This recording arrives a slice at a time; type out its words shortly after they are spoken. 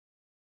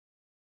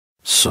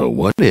So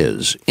what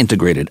is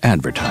integrated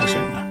advertising?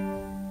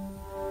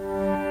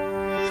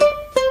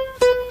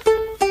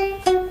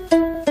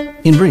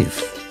 In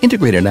brief,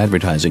 integrated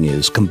advertising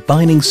is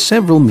combining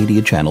several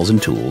media channels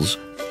and tools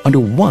under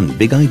one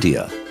big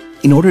idea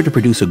in order to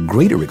produce a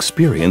greater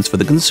experience for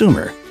the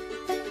consumer.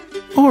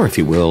 Or if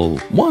you will,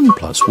 1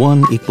 +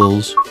 1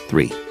 =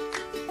 3.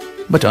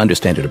 But to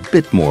understand it a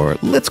bit more,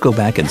 let's go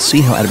back and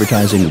see how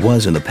advertising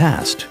was in the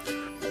past.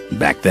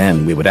 Back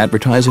then, we would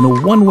advertise in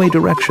a one-way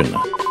direction,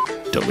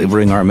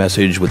 delivering our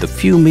message with the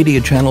few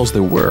media channels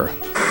there were: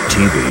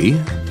 TV,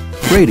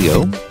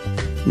 radio,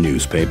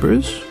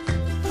 newspapers,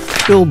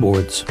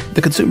 billboards.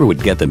 The consumer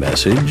would get the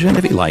message, and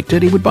if he liked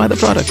it, he would buy the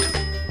product.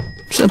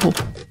 Simple.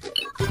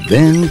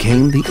 Then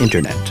came the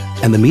internet,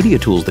 and the media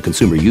tools the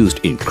consumer used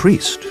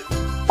increased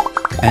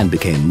and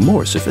became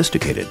more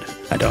sophisticated.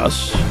 And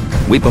us,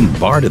 we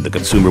bombarded the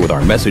consumer with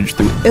our message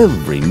through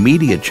every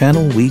media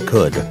channel we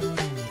could.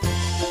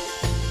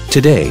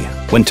 Today,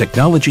 when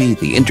technology,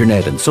 the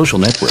internet, and social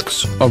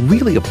networks are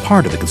really a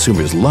part of the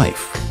consumer's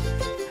life,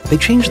 they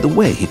change the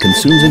way he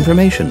consumes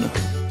information,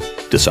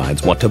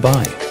 decides what to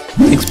buy,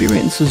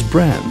 experiences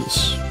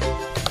brands,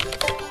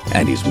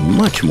 and he's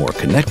much more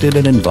connected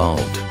and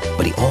involved.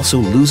 But he also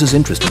loses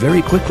interest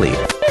very quickly.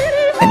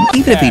 And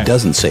even if he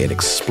doesn't say it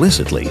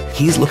explicitly,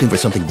 he's looking for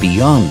something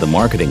beyond the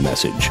marketing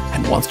message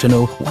and wants to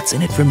know what's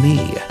in it for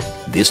me.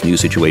 This new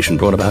situation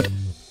brought about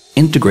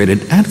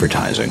integrated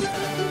advertising,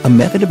 a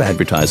method of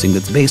advertising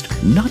that's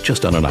based not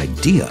just on an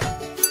idea,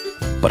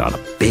 but on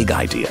a big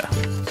idea.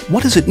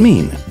 What does it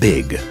mean,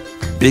 big?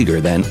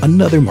 Bigger than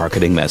another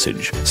marketing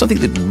message, something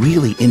that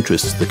really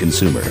interests the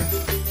consumer,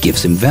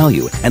 gives him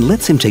value, and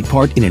lets him take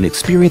part in an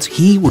experience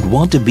he would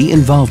want to be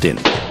involved in,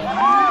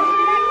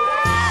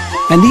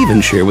 and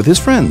even share with his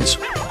friends.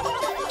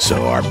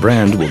 So our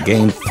brand will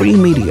gain free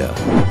media,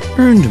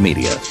 earned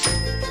media.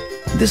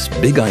 This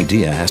big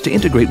idea has to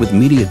integrate with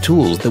media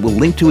tools that will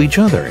link to each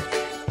other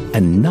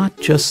and not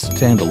just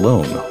stand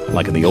alone,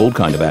 like in the old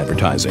kind of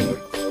advertising.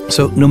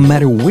 So no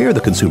matter where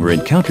the consumer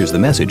encounters the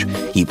message,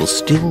 he will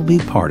still be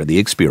part of the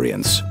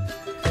experience.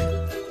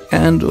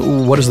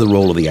 And what is the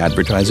role of the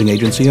advertising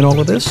agency in all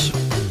of this?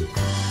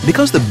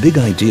 Because the big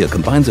idea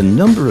combines a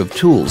number of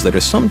tools that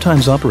are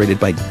sometimes operated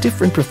by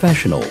different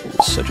professionals,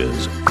 such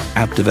as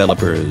app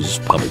developers,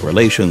 public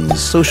relations,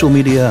 social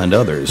media, and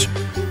others,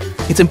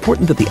 it's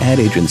important that the ad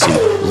agency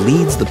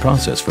leads the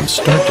process from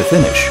start to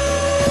finish,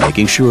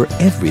 making sure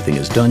everything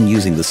is done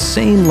using the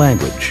same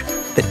language,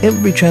 that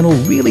every channel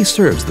really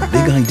serves the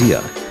big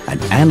idea,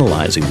 and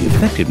analyzing the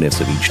effectiveness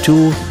of each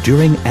tool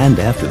during and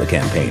after the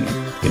campaign.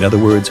 In other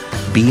words,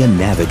 be a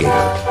navigator,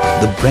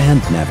 the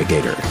brand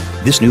navigator.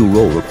 This new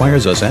role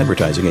requires us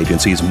advertising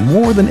agencies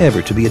more than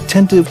ever to be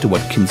attentive to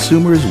what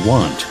consumers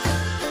want.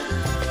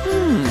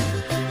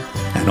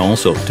 And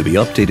also to be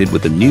updated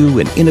with the new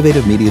and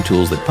innovative media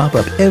tools that pop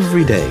up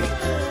every day.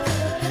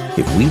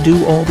 If we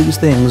do all these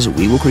things,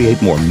 we will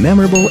create more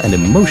memorable and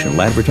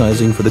emotional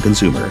advertising for the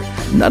consumer,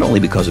 not only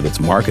because of its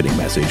marketing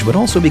message, but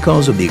also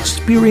because of the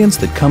experience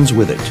that comes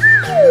with it.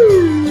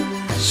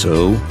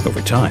 So,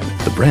 over time,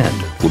 the brand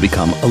will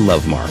become a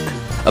love mark,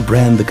 a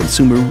brand the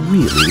consumer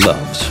really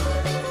loves.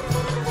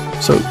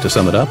 So, to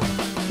sum it up,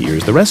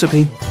 here's the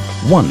recipe.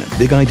 1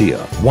 big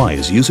idea,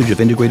 wise usage of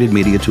integrated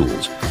media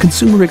tools,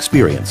 consumer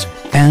experience,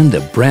 and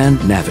a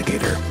brand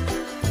navigator.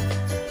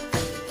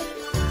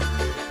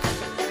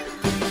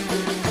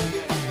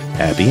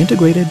 Happy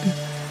integrated!